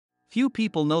Few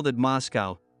people know that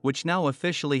Moscow, which now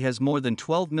officially has more than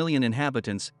 12 million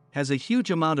inhabitants, has a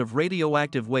huge amount of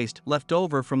radioactive waste left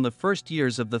over from the first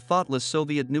years of the thoughtless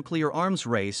Soviet nuclear arms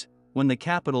race, when the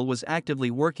capital was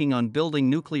actively working on building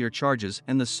nuclear charges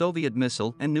and the Soviet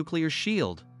missile and nuclear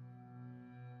shield.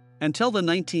 Until the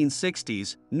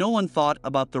 1960s, no one thought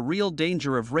about the real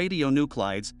danger of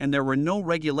radionuclides, and there were no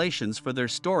regulations for their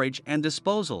storage and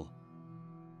disposal.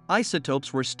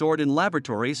 Isotopes were stored in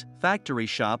laboratories, factory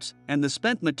shops, and the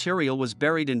spent material was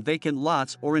buried in vacant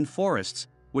lots or in forests,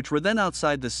 which were then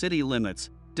outside the city limits,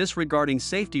 disregarding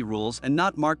safety rules and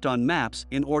not marked on maps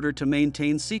in order to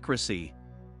maintain secrecy.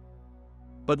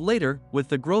 But later, with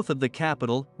the growth of the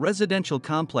capital, residential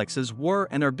complexes were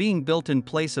and are being built in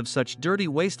place of such dirty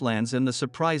wastelands, and the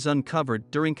surprise uncovered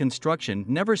during construction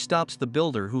never stops the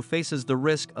builder, who faces the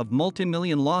risk of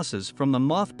multi-million losses from the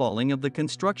mothballing of the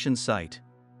construction site.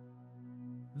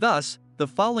 Thus, the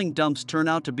fouling dumps turn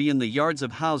out to be in the yards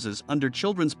of houses, under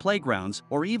children's playgrounds,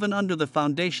 or even under the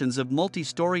foundations of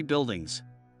multi-story buildings.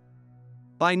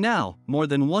 By now, more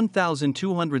than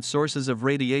 1,200 sources of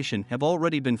radiation have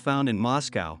already been found in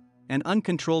Moscow, and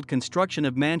uncontrolled construction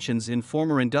of mansions in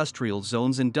former industrial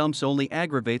zones and dumps only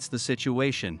aggravates the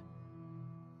situation.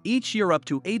 Each year, up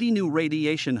to 80 new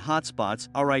radiation hotspots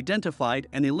are identified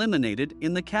and eliminated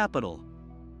in the capital.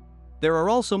 There are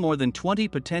also more than 20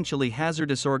 potentially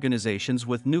hazardous organizations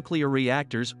with nuclear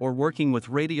reactors or working with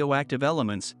radioactive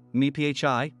elements,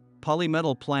 MPHI,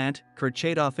 Polymetal Plant,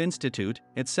 Kurchatov Institute,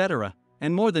 etc.,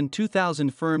 and more than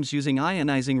 2,000 firms using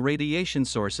ionizing radiation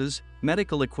sources,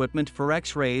 medical equipment for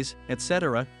X-rays,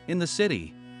 etc., in the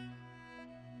city.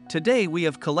 Today we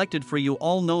have collected for you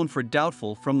all known for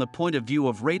doubtful from the point of view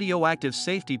of radioactive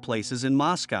safety places in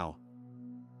Moscow.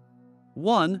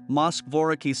 1.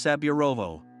 Moskvoreky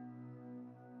Saburovo.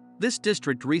 This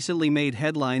district recently made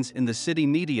headlines in the city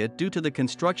media due to the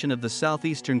construction of the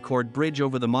southeastern cord bridge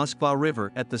over the Moskva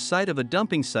River at the site of a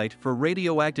dumping site for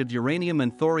radioactive uranium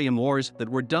and thorium ores that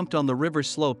were dumped on the river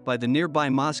slope by the nearby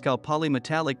Moscow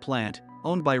polymetallic plant,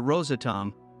 owned by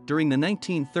Rosatom, during the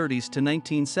 1930s to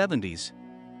 1970s.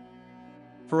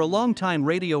 For a long time,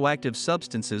 radioactive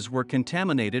substances were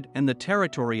contaminated and the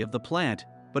territory of the plant,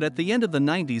 but at the end of the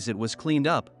 90s it was cleaned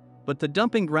up. But the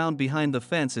dumping ground behind the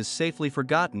fence is safely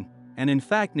forgotten, and in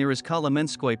fact near is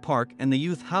Kolomenskoye Park and the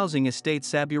youth housing estate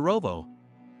Saburovo.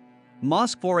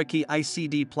 Moskvoreky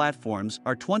ICD platforms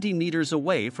are 20 meters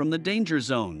away from the danger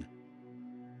zone.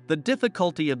 The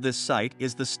difficulty of this site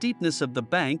is the steepness of the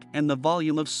bank and the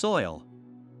volume of soil.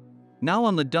 Now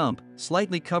on the dump,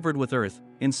 slightly covered with earth,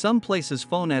 in some places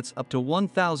phonets up to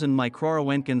 1,000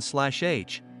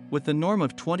 microroentgen/H, with the norm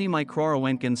of 20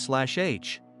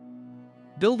 microroentgen/H.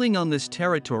 Building on this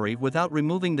territory without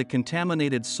removing the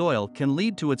contaminated soil can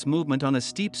lead to its movement on a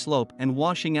steep slope and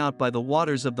washing out by the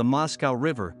waters of the Moscow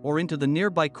River or into the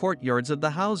nearby courtyards of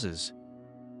the houses.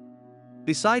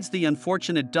 Besides the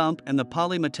unfortunate dump and the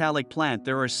polymetallic plant,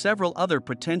 there are several other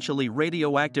potentially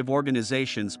radioactive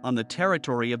organizations on the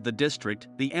territory of the district: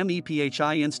 the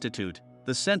MEPHI Institute,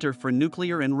 the Center for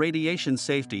Nuclear and Radiation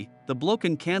Safety, the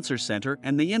Blokin Cancer Center,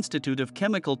 and the Institute of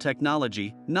Chemical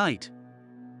Technology, NITE.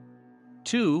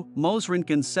 2.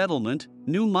 Mozrinkin Settlement,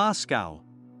 New Moscow.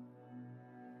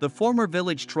 The former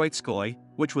village Troitskoye,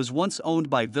 which was once owned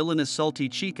by Vilina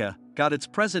Saltychika, got its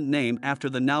present name after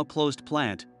the now closed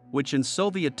plant, which in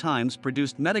Soviet times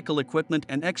produced medical equipment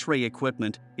and X-ray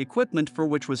equipment for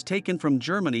which was taken from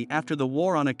Germany after the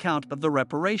war on account of the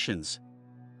reparations.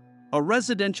 A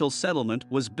residential settlement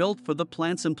was built for the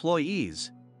plant's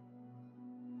employees.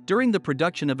 During the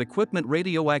production of equipment,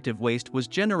 radioactive waste was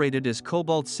generated as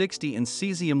cobalt-60 and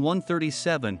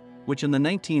cesium-137, which in the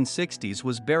 1960s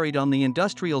was buried on the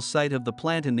industrial site of the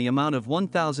plant in the amount of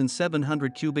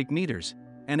 1,700 cubic meters,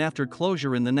 and after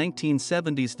closure in the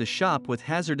 1970s the shop with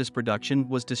hazardous production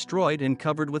was destroyed and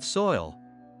covered with soil.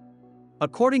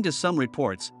 According to some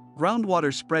reports,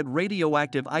 groundwater spread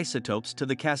radioactive isotopes to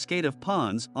the cascade of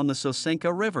ponds on the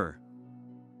Sosenka River.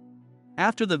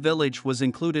 After the village was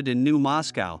included in New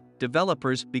Moscow,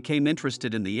 developers became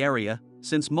interested in the area,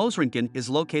 since Mozrinkin is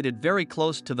located very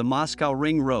close to the Moscow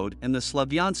Ring Road and the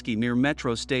Slavyansky Mir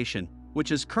metro station,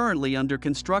 which is currently under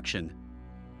construction.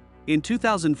 In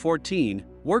 2014,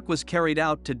 work was carried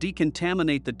out to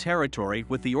decontaminate the territory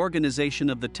with the organization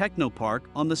of the Technopark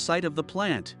on the site of the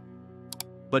plant.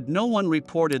 But no one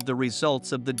reported the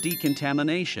results of the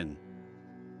decontamination.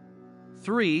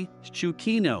 3.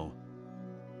 Shchukino.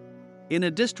 In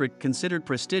a district considered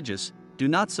prestigious, do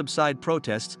not subside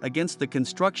protests against the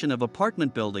construction of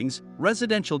apartment buildings,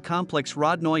 residential complex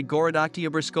Rodnoy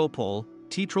Gorodoktyabrsky Pole,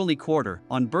 Titrolny Quarter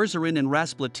on Berzarin and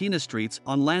Rasplatina streets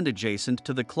on land adjacent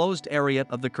to the closed area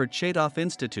of the Kurchatov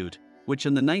Institute, which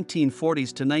in the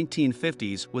 1940s to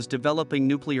 1950s was developing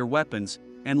nuclear weapons,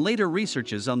 and later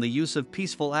researches on the use of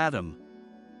peaceful atom.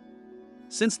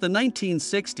 Since the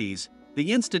 1960s,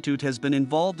 the institute has been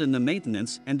involved in the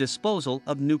maintenance and disposal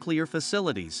of nuclear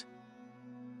facilities.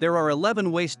 There are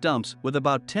 11 waste dumps with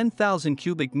about 10,000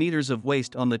 cubic meters of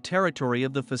waste on the territory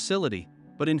of the facility,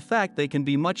 but in fact they can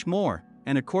be much more,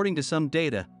 and according to some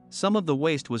data, some of the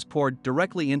waste was poured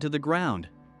directly into the ground.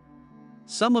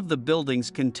 Some of the buildings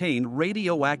contain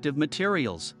radioactive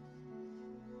materials.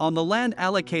 On the land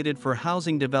allocated for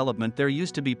housing development, there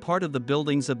used to be part of the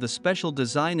buildings of the Special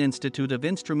Design Institute of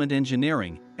Instrument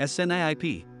Engineering,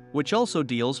 SNIIP, which also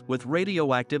deals with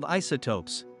radioactive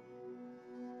isotopes.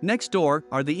 Next door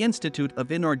are the Institute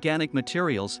of Inorganic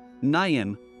Materials,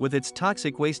 NIIM, with its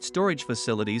toxic waste storage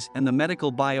facilities, and the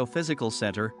Medical Biophysical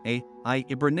Center,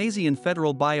 Ibernasian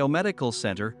Federal Biomedical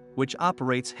Center, which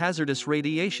operates hazardous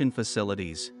radiation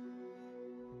facilities.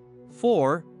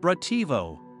 4.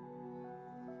 Brativo.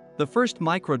 The first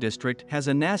microdistrict has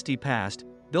a nasty past,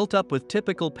 built up with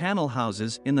typical panel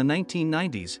houses in the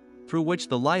 1990s, through which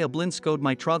the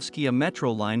Lyablinsko-Dmitrovskaya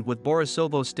metro line with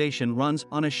Borisovo station runs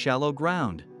on a shallow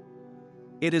ground.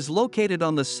 It is located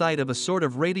on the site of a sort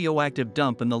of radioactive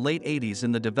dump in the late 80s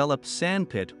in the developed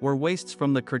sandpit where wastes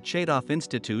from the Kurchatov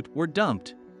Institute were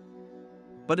dumped.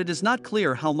 But it is not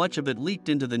clear how much of it leaked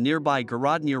into the nearby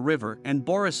Gorodnya River and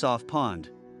Borisov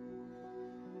Pond.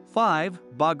 5.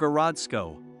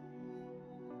 Bogorodsko.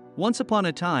 Once upon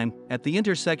a time, at the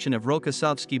intersection of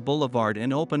Rokossovsky Boulevard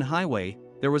and Open Highway,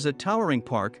 there was a towering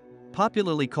park,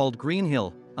 popularly called Green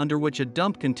Hill, under which a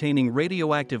dump containing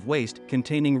radioactive waste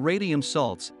containing radium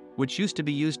salts, which used to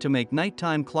be used to make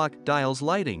nighttime clock dials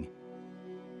lighting.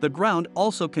 The ground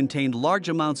also contained large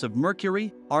amounts of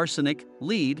mercury, arsenic,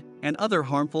 lead, and other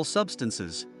harmful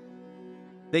substances.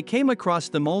 They came across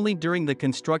them only during the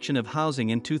construction of housing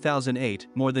in 2008.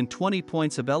 More than 20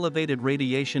 points of elevated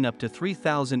radiation up to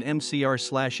 3000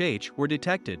 mcr/H were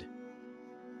detected.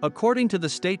 According to the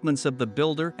statements of the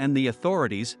builder and the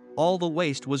authorities, all the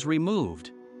waste was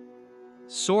removed.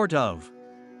 Sort of.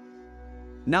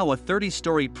 Now a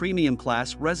 30-story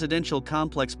premium-class residential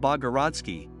complex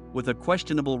Bogorodsky, with a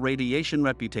questionable radiation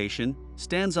reputation,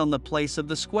 stands on the place of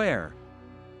the square.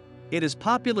 It is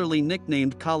popularly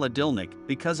nicknamed Kolodilnik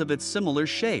because of its similar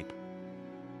shape.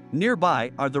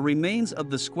 Nearby are the remains of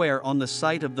the square on the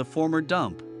site of the former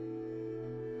dump.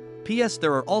 P.S.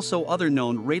 There are also other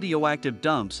known radioactive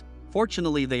dumps.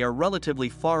 Fortunately, they are relatively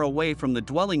far away from the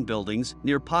dwelling buildings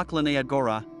near Poklanaya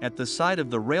Gora, at the side of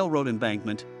the railroad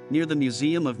embankment, near the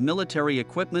Museum of Military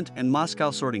Equipment and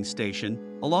Moscow Sorting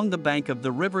Station, along the bank of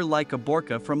the river Lika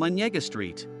Borka from Onyega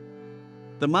Street.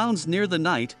 The mounds near the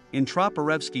Night, in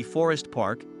Troparevsky Forest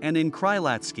Park, and in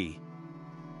Krylatsky.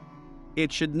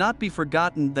 It should not be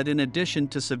forgotten that in addition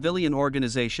to civilian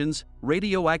organizations,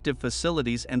 radioactive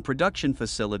facilities and production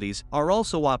facilities are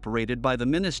also operated by the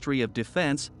Ministry of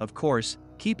Defense, of course,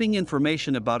 keeping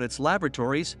information about its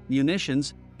laboratories,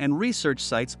 munitions, and research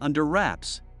sites under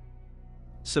wraps.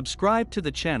 Subscribe to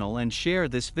the channel and share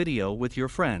this video with your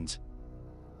friends.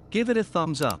 Give it a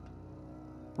thumbs up.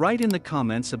 Write in the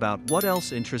comments about what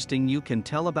else interesting you can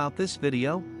tell about this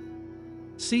video.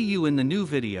 See you in the new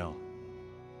video.